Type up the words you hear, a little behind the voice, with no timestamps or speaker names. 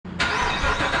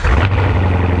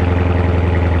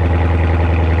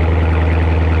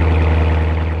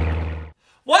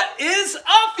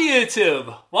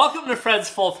YouTube! Welcome to Fred's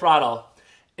Full Throttle.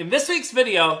 In this week's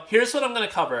video, here's what I'm going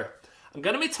to cover. I'm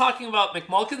going to be talking about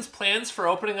MacMulkin's plans for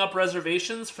opening up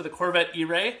reservations for the Corvette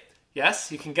E-Ray.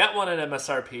 Yes, you can get one at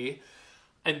MSRP.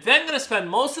 I'm then going to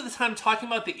spend most of the time talking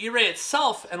about the E-Ray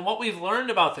itself and what we've learned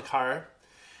about the car.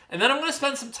 And then I'm going to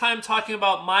spend some time talking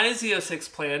about my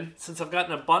Z06 plan, since I've got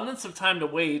an abundance of time to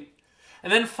wait.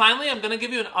 And then finally, I'm going to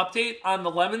give you an update on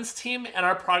the Lemons team and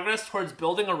our progress towards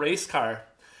building a race car.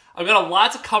 I've got a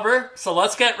lot to cover, so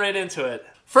let's get right into it.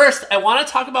 First, I want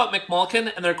to talk about MacMulkin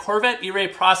and their Corvette E-Ray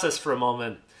process for a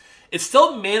moment. It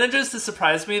still manages to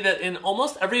surprise me that in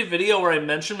almost every video where I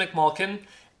mention MacMulkin,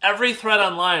 every thread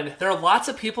online, there are lots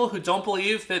of people who don't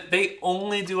believe that they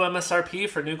only do MSRP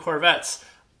for new Corvettes,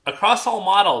 across all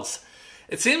models.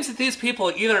 It seems that these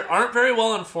people either aren't very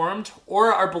well informed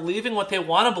or are believing what they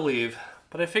want to believe.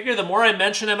 But I figure the more I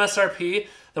mention MSRP,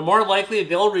 the more likely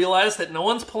they'll realize that no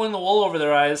one's pulling the wool over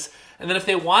their eyes, and that if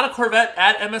they want a Corvette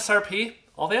at MSRP,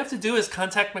 all they have to do is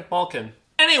contact MacMulkin.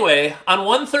 Anyway, on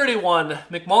 131,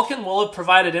 MacMulkin will have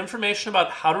provided information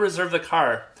about how to reserve the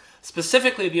car.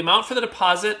 Specifically, the amount for the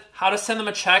deposit, how to send them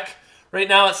a check. Right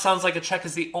now it sounds like a check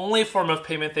is the only form of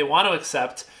payment they want to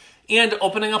accept, and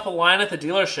opening up a line at the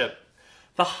dealership.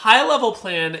 The high-level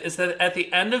plan is that at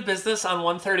the end of business on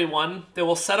 131, they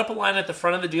will set up a line at the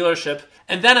front of the dealership,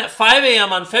 and then at 5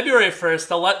 a.m. on February 1st,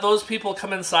 they'll let those people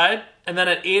come inside, and then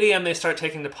at 8 a.m. they start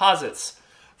taking deposits.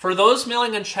 For those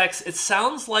mailing in checks, it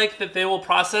sounds like that they will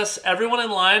process everyone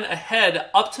in line ahead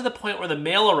up to the point where the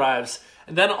mail arrives,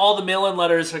 and then all the mail-in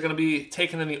letters are going to be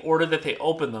taken in the order that they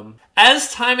open them.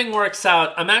 As timing works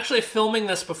out, I'm actually filming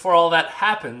this before all that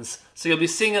happens, so you'll be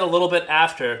seeing it a little bit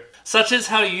after. Such is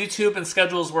how YouTube and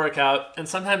schedules work out, and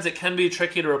sometimes it can be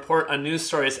tricky to report on news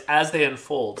stories as they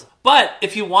unfold. But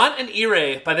if you want an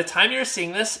E-Ray, by the time you're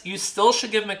seeing this, you still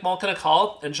should give MacMulkin a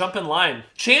call and jump in line.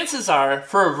 Chances are,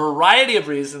 for a variety of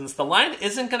reasons, the line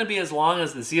isn't going to be as long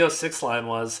as the Z06 line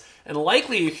was, and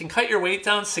likely you can cut your wait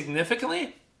down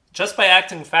significantly just by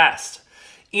acting fast.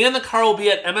 And the car will be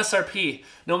at MSRP,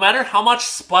 no matter how much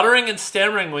sputtering and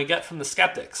stammering we get from the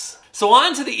skeptics. So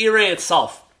on to the E-Ray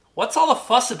itself. What's all the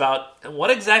fuss about, and what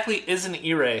exactly is an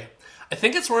E-Ray? I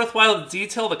think it's worthwhile to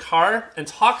detail the car and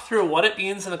talk through what it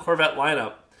means in the Corvette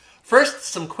lineup. First,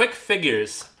 some quick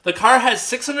figures. The car has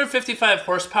 655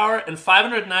 horsepower and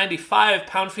 595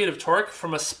 pound-feet of torque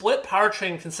from a split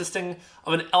powertrain consisting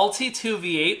of an LT2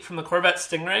 V8 from the Corvette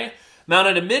Stingray,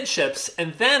 mounted amidships,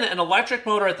 and then an electric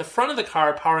motor at the front of the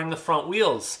car powering the front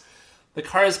wheels. The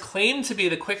car is claimed to be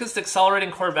the quickest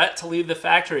accelerating Corvette to leave the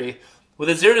factory, with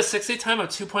a 0 to 60 time of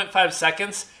 2.5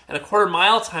 seconds and a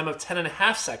quarter-mile time of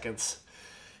 10.5 seconds.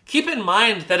 Keep in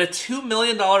mind that a $2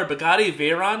 million Bugatti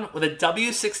Veyron with a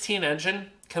W16 engine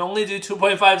can only do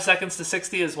 2.5 seconds to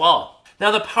 60 as well.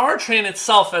 Now the powertrain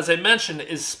itself, as I mentioned,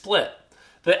 is split.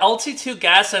 The LT2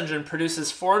 gas engine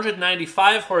produces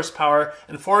 495 horsepower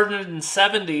and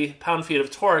 470 pound-feet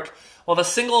of torque, while the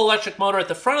single electric motor at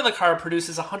the front of the car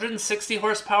produces 160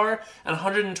 horsepower and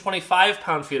 125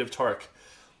 pound-feet of torque.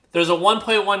 There's a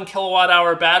 1.1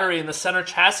 kilowatt-hour battery in the center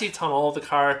chassis tunnel of the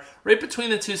car, right between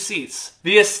the two seats.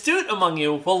 The astute among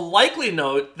you will likely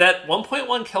note that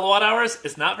 1.1 kilowatt-hours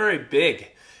is not very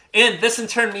big, and this in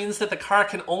turn means that the car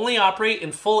can only operate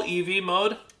in full EV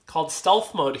mode, called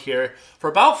stealth mode here, for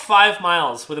about 5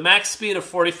 miles with a max speed of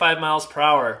 45 miles per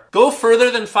hour. Go further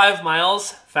than 5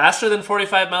 miles, faster than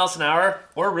 45 miles an hour,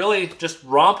 or really just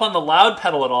romp on the loud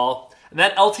pedal at all, and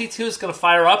that LT2 is going to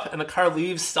fire up and the car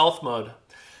leaves stealth mode.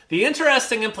 The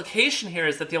interesting implication here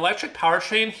is that the electric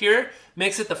powertrain here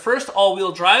makes it the first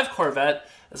all-wheel drive Corvette,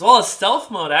 as well as stealth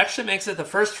mode actually makes it the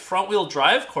first front-wheel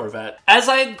drive Corvette. As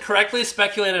I had correctly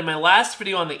speculated in my last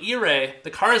video on the E-Ray, the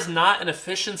car is not an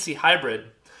efficiency hybrid.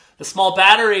 The small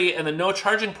battery and the no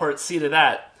charging port see to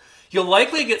that. You'll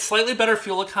likely get slightly better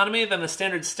fuel economy than the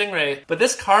standard Stingray, but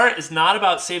this car is not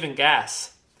about saving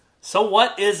gas. So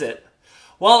what is it?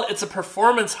 Well, it's a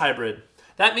performance hybrid.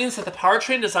 That means that the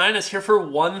powertrain design is here for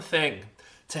one thing: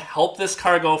 to help this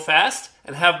car go fast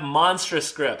and have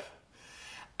monstrous grip.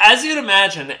 As you'd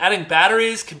imagine, adding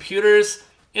batteries, computers,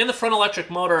 and the front electric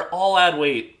motor all add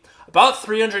weight, about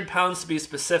 300 pounds to be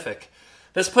specific.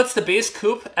 This puts the base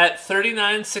coupe at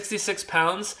 3,966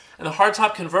 pounds, and the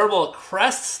hardtop convertible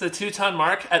crests the 2-ton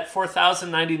mark at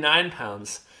 4,099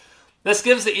 pounds. This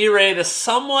gives the E-Ray the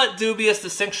somewhat dubious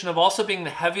distinction of also being the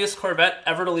heaviest Corvette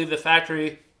ever to leave the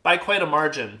factory, by quite a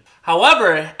margin.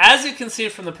 However, as you can see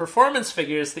from the performance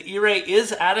figures, the E-Ray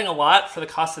is adding a lot for the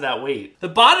cost of that weight. The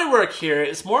bodywork here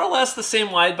is more or less the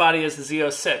same wide body as the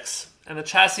Z06, and the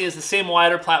chassis is the same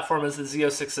wider platform as the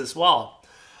Z06 as well.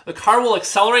 The car will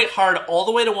accelerate hard all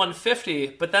the way to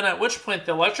 150, but then at which point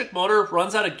the electric motor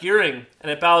runs out of gearing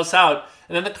and it bows out,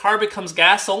 and then the car becomes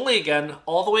gas only again,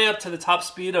 all the way up to the top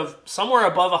speed of somewhere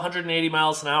above 180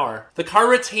 miles an hour. The car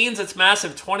retains its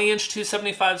massive 20-inch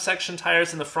 275 section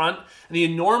tires in the front and the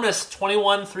enormous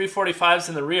 21 345s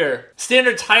in the rear.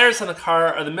 Standard tires on the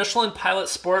car are the Michelin Pilot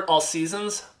Sport All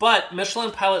Seasons, but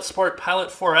Michelin Pilot Sport Pilot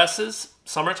 4S's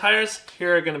summer tires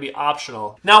here are going to be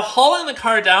optional. Now, hauling the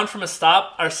car down from a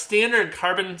stop are standard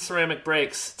carbon ceramic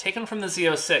brakes taken from the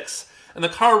Z06, and the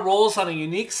car rolls on a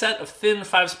unique set of thin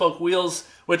 5-spoke wheels,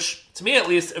 which, to me at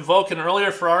least, evoke an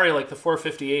earlier Ferrari like the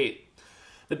 458.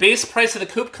 The base price of the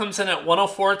coupe comes in at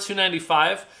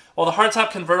 $104,295, while the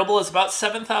hardtop convertible is about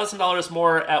 $7,000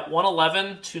 more at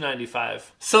 $111,295.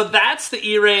 So that's the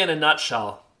E-Ray in a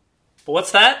nutshell. But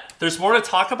what's that? There's more to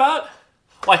talk about?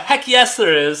 Why, heck yes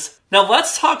there is. Now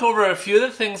let's talk over a few of the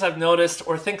things I've noticed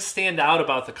or think stand out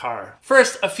about the car.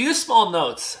 First, a few small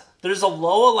notes. There's a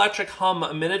low electric hum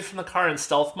emitted from the car in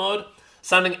stealth mode,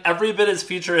 sounding every bit as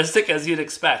futuristic as you'd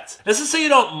expect. This is so you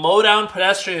don't mow down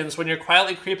pedestrians when you're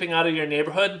quietly creeping out of your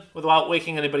neighborhood without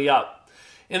waking anybody up.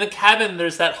 In the cabin,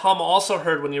 there's that hum also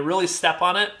heard when you really step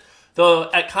on it, though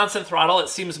at constant throttle it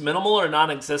seems minimal or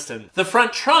non-existent. The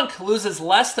front trunk loses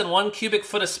less than 1 cubic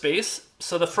foot of space,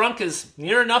 so the front is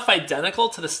near enough identical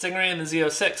to the Stingray and the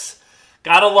Z06.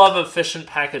 Gotta love efficient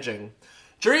packaging.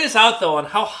 Jury is out though on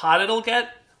how hot it'll get,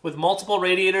 with multiple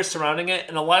radiators surrounding it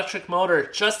and an electric motor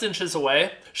just inches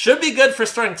away. Should be good for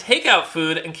storing takeout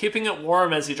food and keeping it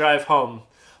warm as you drive home.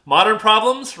 Modern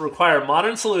problems require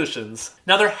modern solutions.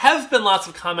 Now, there have been lots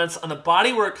of comments on the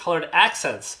bodywork colored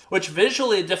accents, which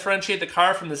visually differentiate the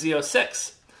car from the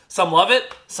Z06. Some love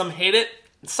it, some hate it,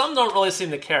 and some don't really seem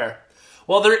to care.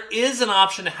 Well, there is an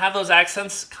option to have those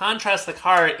accents contrast the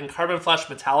car in carbon flash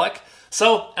metallic,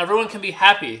 so everyone can be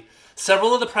happy.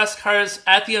 Several of the press cars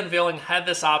at the unveiling had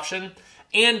this option,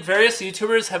 and various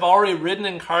YouTubers have already ridden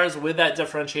in cars with that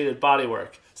differentiated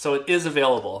bodywork, so it is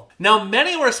available. Now,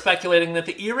 many were speculating that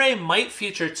the E-Ray might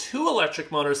feature 2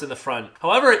 electric motors in the front.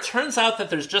 However, it turns out that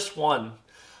there's just one.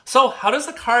 So how does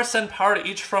the car send power to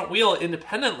each front wheel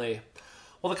independently?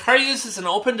 Well, the car uses an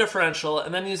open differential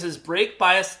and then uses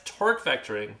brake-biased torque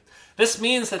vectoring. This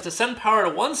means that to send power to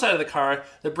one side of the car,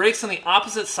 the brakes on the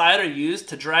opposite side are used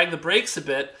to drag the brakes a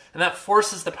bit, and that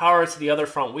forces the power to the other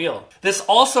front wheel. This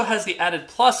also has the added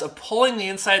plus of pulling the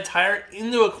inside tire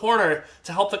into a corner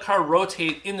to help the car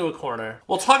rotate into a corner.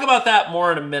 We'll talk about that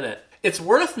more in a minute. It's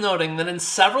worth noting that in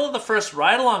several of the first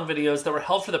ride-along videos that were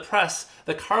held for the press,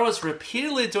 the car was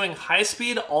repeatedly doing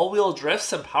high-speed all-wheel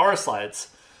drifts and power slides.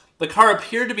 The car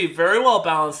appeared to be very well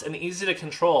balanced and easy to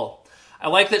control. I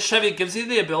like that Chevy gives you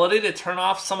the ability to turn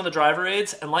off some of the driver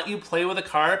aids and let you play with the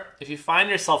car if you find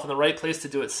yourself in the right place to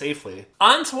do it safely.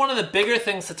 On to one of the bigger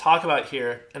things to talk about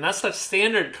here, and that's the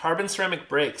standard carbon ceramic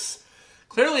brakes.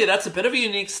 Clearly, that's a bit of a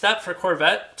unique step for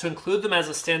Corvette to include them as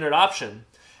a standard option.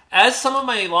 As some of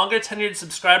my longer tenured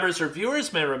subscribers or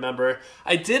viewers may remember,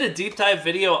 I did a deep dive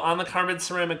video on the carbon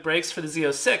ceramic brakes for the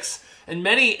Z06, and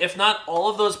many, if not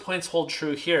all of those points hold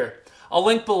true here. I'll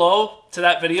link below to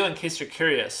that video in case you're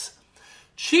curious.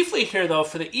 Chiefly here though,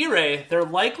 for the E-Ray, there are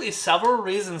likely several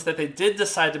reasons that they did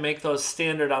decide to make those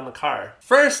standard on the car.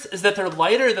 First is that they're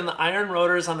lighter than the iron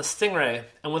rotors on the Stingray,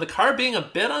 and with the car being a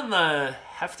bit on the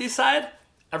hefty side,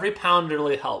 every pound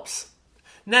really helps.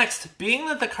 Next, being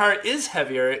that the car is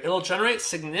heavier, it'll generate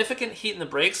significant heat in the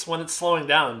brakes when it's slowing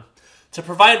down. To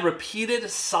provide repeated,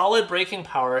 solid braking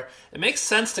power, it makes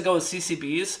sense to go with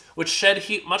CCBs, which shed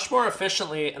heat much more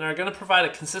efficiently and are going to provide a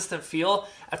consistent feel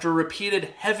after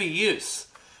repeated heavy use.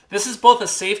 This is both a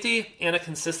safety and a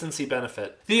consistency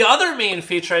benefit. The other main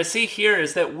feature I see here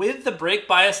is that with the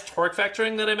brake-biased torque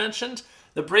vectoring that I mentioned,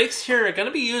 the brakes here are going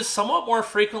to be used somewhat more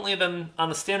frequently than on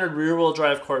the standard rear-wheel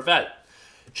drive Corvette.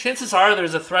 Chances are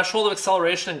there's a threshold of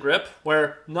acceleration and grip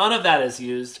where none of that is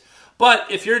used, but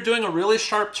if you're doing a really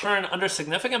sharp turn under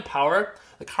significant power,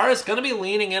 the car is going to be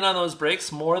leaning in on those brakes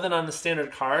more than on the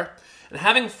standard car, and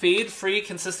having fade-free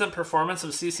consistent performance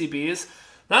of CCBs,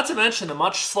 not to mention the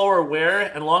much slower wear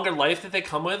and longer life that they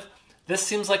come with, this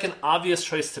seems like an obvious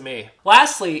choice to me.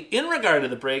 Lastly, in regard to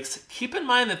the brakes, keep in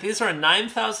mind that these are a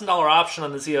 $9,000 option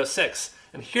on the Z06,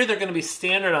 and here they're going to be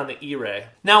standard on the E-Ray.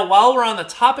 Now, while we're on the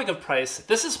topic of price,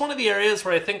 this is one of the areas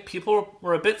where I think people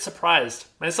were a bit surprised,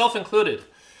 myself included.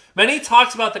 Many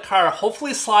talked about the car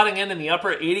hopefully slotting in the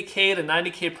upper $80K to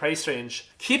 $90K price range.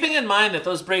 Keeping in mind that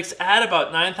those brakes add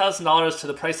about $9,000 to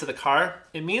the price of the car,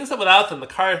 it means that without them, the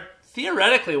car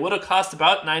theoretically would have cost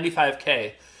about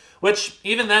 $95K, which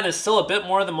even then is still a bit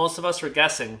more than most of us were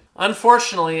guessing.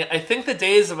 Unfortunately, I think the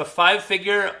days of a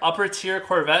 5-figure upper tier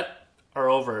Corvette are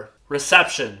over.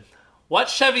 Reception. What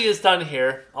Chevy has done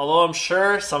here, although I'm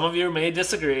sure some of you may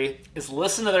disagree, is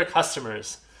listen to their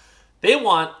customers. They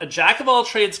want a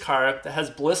jack-of-all-trades car that has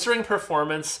blistering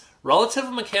performance, relative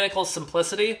mechanical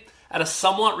simplicity, at a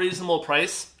somewhat reasonable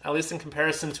price, at least in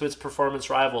comparison to its performance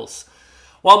rivals.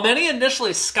 While many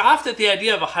initially scoffed at the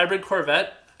idea of a hybrid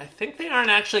Corvette, I think they aren't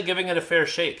actually giving it a fair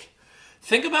shake.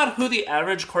 Think about who the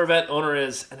average Corvette owner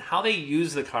is and how they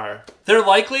use the car. They're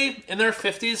likely in their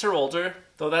 50s or older,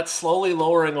 though that's slowly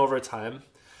lowering over time.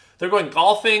 They're going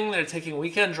golfing, they're taking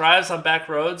weekend drives on back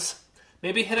roads,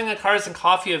 maybe hitting a cars and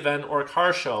coffee event or a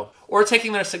car show, or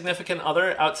taking their significant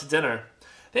other out to dinner.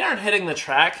 They aren't hitting the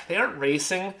track, they aren't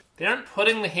racing, they aren't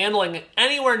putting the handling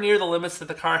anywhere near the limits that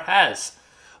the car has.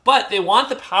 But they want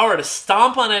the power to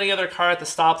stomp on any other car at the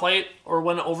stoplight or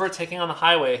when overtaking on the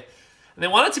highway. And they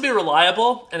want it to be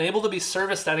reliable and able to be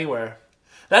serviced anywhere.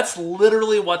 That's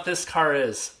literally what this car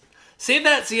is. Save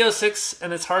that Z06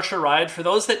 and its harsher ride for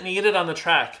those that need it on the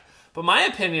track. But my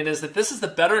opinion is that this is the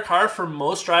better car for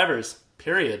most drivers,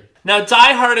 period. Now,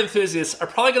 die-hard enthusiasts are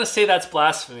probably going to say that's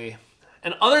blasphemy.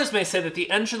 And others may say that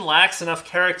the engine lacks enough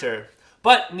character.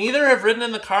 But neither have ridden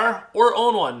in the car or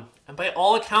own one. And by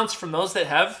all accounts from those that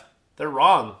have, they're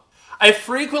wrong. I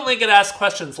frequently get asked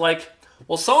questions like,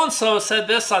 well, so-and-so said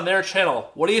this on their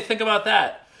channel. What do you think about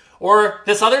that? Or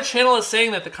this other channel is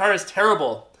saying that the car is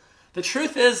terrible. The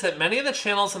truth is that many of the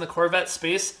channels in the Corvette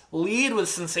space lead with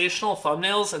sensational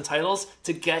thumbnails and titles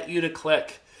to get you to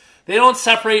click. They don't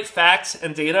separate facts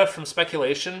and data from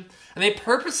speculation, and they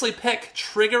purposely pick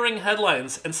triggering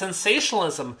headlines and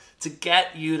sensationalism to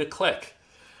get you to click.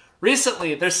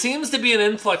 Recently, there seems to be an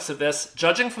influx of this,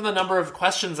 judging from the number of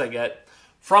questions I get,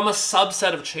 from a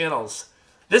subset of channels.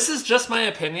 This is just my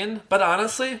opinion, but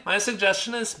honestly, my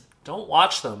suggestion is don't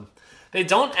watch them. They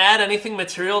don't add anything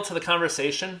material to the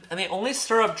conversation, and they only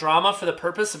stir up drama for the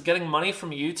purpose of getting money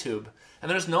from YouTube,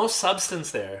 and there's no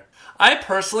substance there. I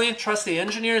personally trust the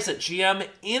engineers at GM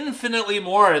infinitely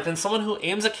more than someone who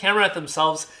aims a camera at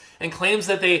themselves and claims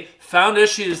that they found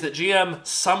issues that GM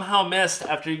somehow missed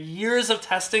after years of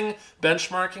testing,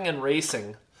 benchmarking, and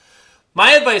racing.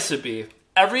 My advice would be,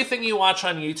 everything you watch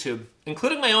on YouTube,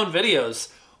 including my own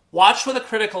videos, watch with a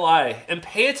critical eye and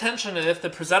pay attention to if the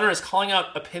presenter is calling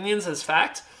out opinions as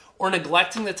fact or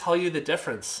neglecting to tell you the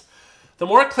difference. The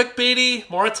more clickbaity,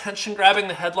 more attention-grabbing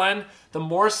the headline, the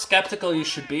more skeptical you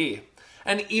should be.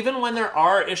 And even when there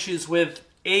are issues with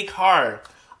a car,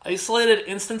 isolated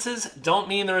instances don't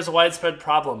mean there is a widespread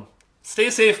problem. Stay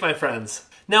safe, my friends.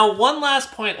 Now, one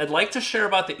last point I'd like to share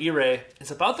about the E-Ray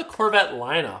is about the Corvette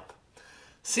lineup.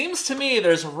 Seems to me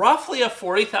there's roughly a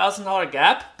 $40,000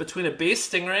 gap between a base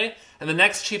Stingray and the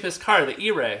next cheapest car, the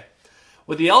E-Ray.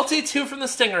 With the LT2 from the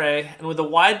Stingray and with the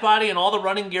wide body and all the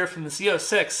running gear from the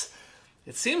Z06,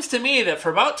 it seems to me that for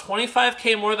about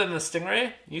 $25K more than the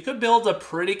Stingray, you could build a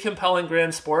pretty compelling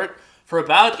Grand Sport for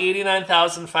about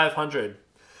 $89,500.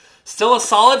 Still a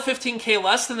solid $15K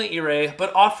less than the E-Ray,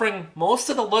 but offering most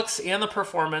of the looks and the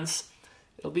performance.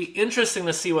 It'll be interesting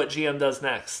to see what GM does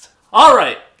next.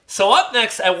 Alright, so up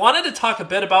next, I wanted to talk a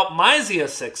bit about my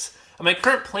Z06 and my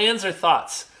current plans or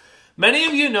thoughts. Many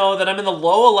of you know that I'm in the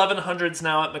low 1100s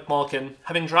now at MacMulkin,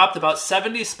 having dropped about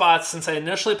 70 spots since I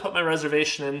initially put my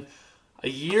reservation in a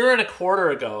year and a quarter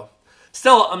ago.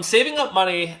 Still, I'm saving up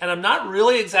money and I'm not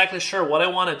really exactly sure what I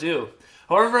want to do.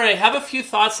 However, I have a few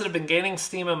thoughts that have been gaining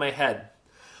steam in my head.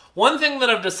 One thing that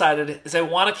I've decided is I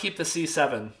want to keep the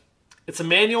C7. It's a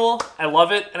manual, I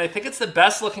love it, and I think it's the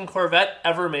best looking Corvette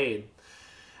ever made.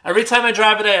 Every time I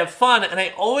drive it, I have fun, and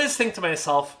I always think to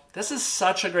myself, this is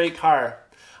such a great car.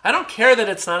 I don't care that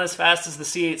it's not as fast as the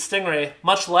C8 Stingray,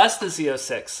 much less the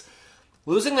Z06.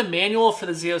 Losing the manual for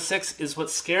the Z06 is what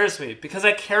scares me, because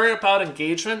I care about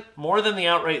engagement more than the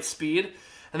outright speed,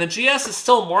 and the GS is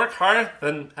still more car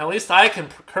than at least I can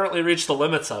currently reach the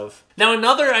limits of. Now,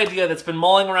 another idea that's been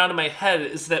mulling around in my head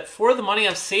is that for the money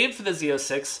I've saved for the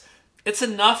Z06, it's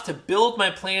enough to build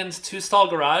my planned 2-stall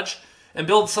garage and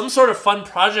build some sort of fun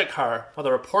project car,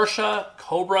 whether a Porsche,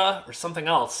 Cobra, or something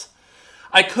else.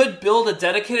 I could build a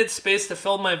dedicated space to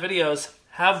film my videos,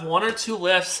 have 1 or 2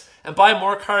 lifts, and buy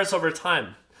more cars over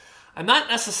time. I'm not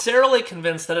necessarily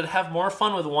convinced that I'd have more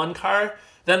fun with one car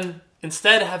than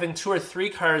instead having 2 or 3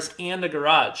 cars and a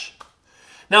garage.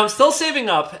 Now, I'm still saving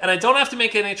up, and I don't have to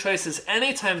make any choices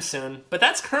anytime soon, but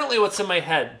that's currently what's in my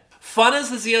head. Fun as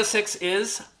the Z06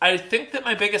 is, I think that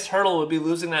my biggest hurdle would be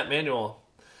losing that manual.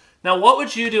 Now, what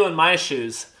would you do in my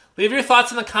shoes? Leave your thoughts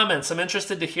in the comments, I'm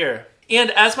interested to hear. And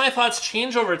as my thoughts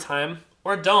change over time,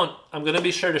 or don't, I'm going to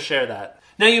be sure to share that.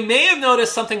 Now, you may have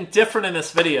noticed something different in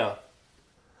this video.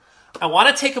 I want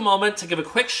to take a moment to give a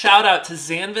quick shout out to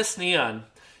Zanvis Neon.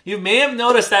 You may have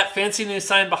noticed that fancy new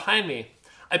sign behind me.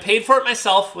 I paid for it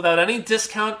myself without any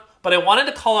discount, but I wanted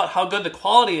to call out how good the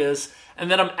quality is and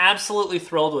that I'm absolutely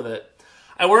thrilled with it.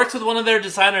 I worked with one of their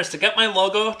designers to get my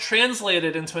logo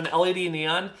translated into an LED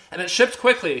neon, and it shipped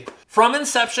quickly. From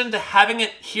inception to having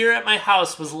it here at my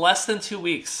house was less than 2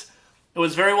 weeks. It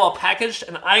was very well packaged,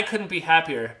 and I couldn't be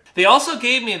happier. They also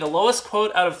gave me the lowest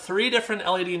quote out of 3 different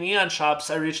LED neon shops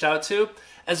I reached out to,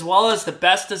 as well as the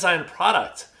best designed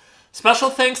product. Special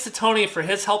thanks to Tony for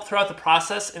his help throughout the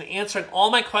process and answering all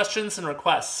my questions and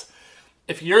requests.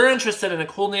 If you're interested in a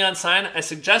cool neon sign, I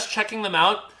suggest checking them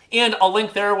out, and I'll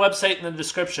link their website in the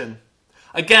description.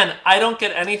 Again, I don't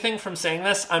get anything from saying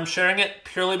this. I'm sharing it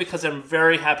purely because I'm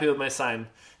very happy with my sign.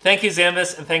 Thank you,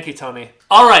 Zanvis, and thank you, Tony.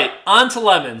 All right, on to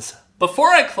lemons. Before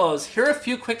I close, here are a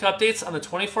few quick updates on the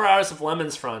 24 hours of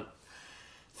lemons front.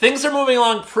 Things are moving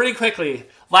along pretty quickly.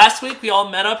 Last week, we all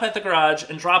met up at the garage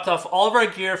and dropped off all of our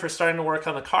gear for starting to work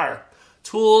on the car.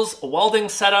 Tools, a welding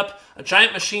setup, a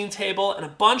giant machine table, and a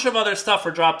bunch of other stuff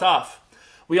were dropped off.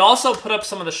 We also put up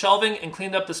some of the shelving and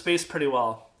cleaned up the space pretty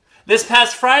well. This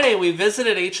past Friday, we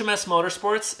visited HMS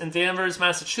Motorsports in Danvers,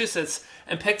 Massachusetts,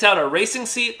 and picked out a racing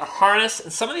seat, a harness,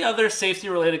 and some of the other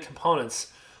safety-related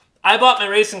components. I bought my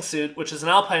racing suit, which is an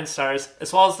Alpine Stars,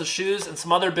 as well as the shoes and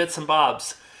some other bits and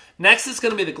bobs. Next is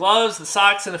going to be the gloves, the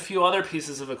socks, and a few other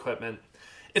pieces of equipment.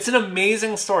 It's an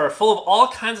amazing store full of all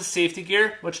kinds of safety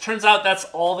gear, which turns out that's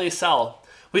all they sell.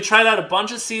 We tried out a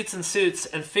bunch of seats and suits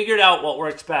and figured out what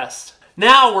works best.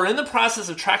 Now we're in the process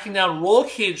of tracking down roll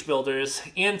cage builders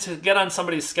and to get on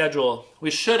somebody's schedule.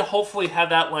 We should hopefully have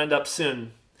that lined up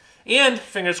soon. And,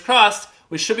 fingers crossed,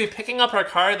 we should be picking up our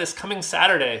car this coming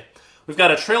Saturday. We've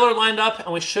got a trailer lined up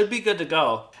and we should be good to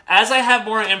go. As I have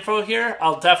more info here,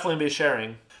 I'll definitely be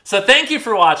sharing. So thank you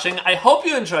for watching. I hope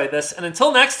you enjoyed this, and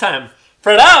until next time,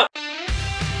 Fred out!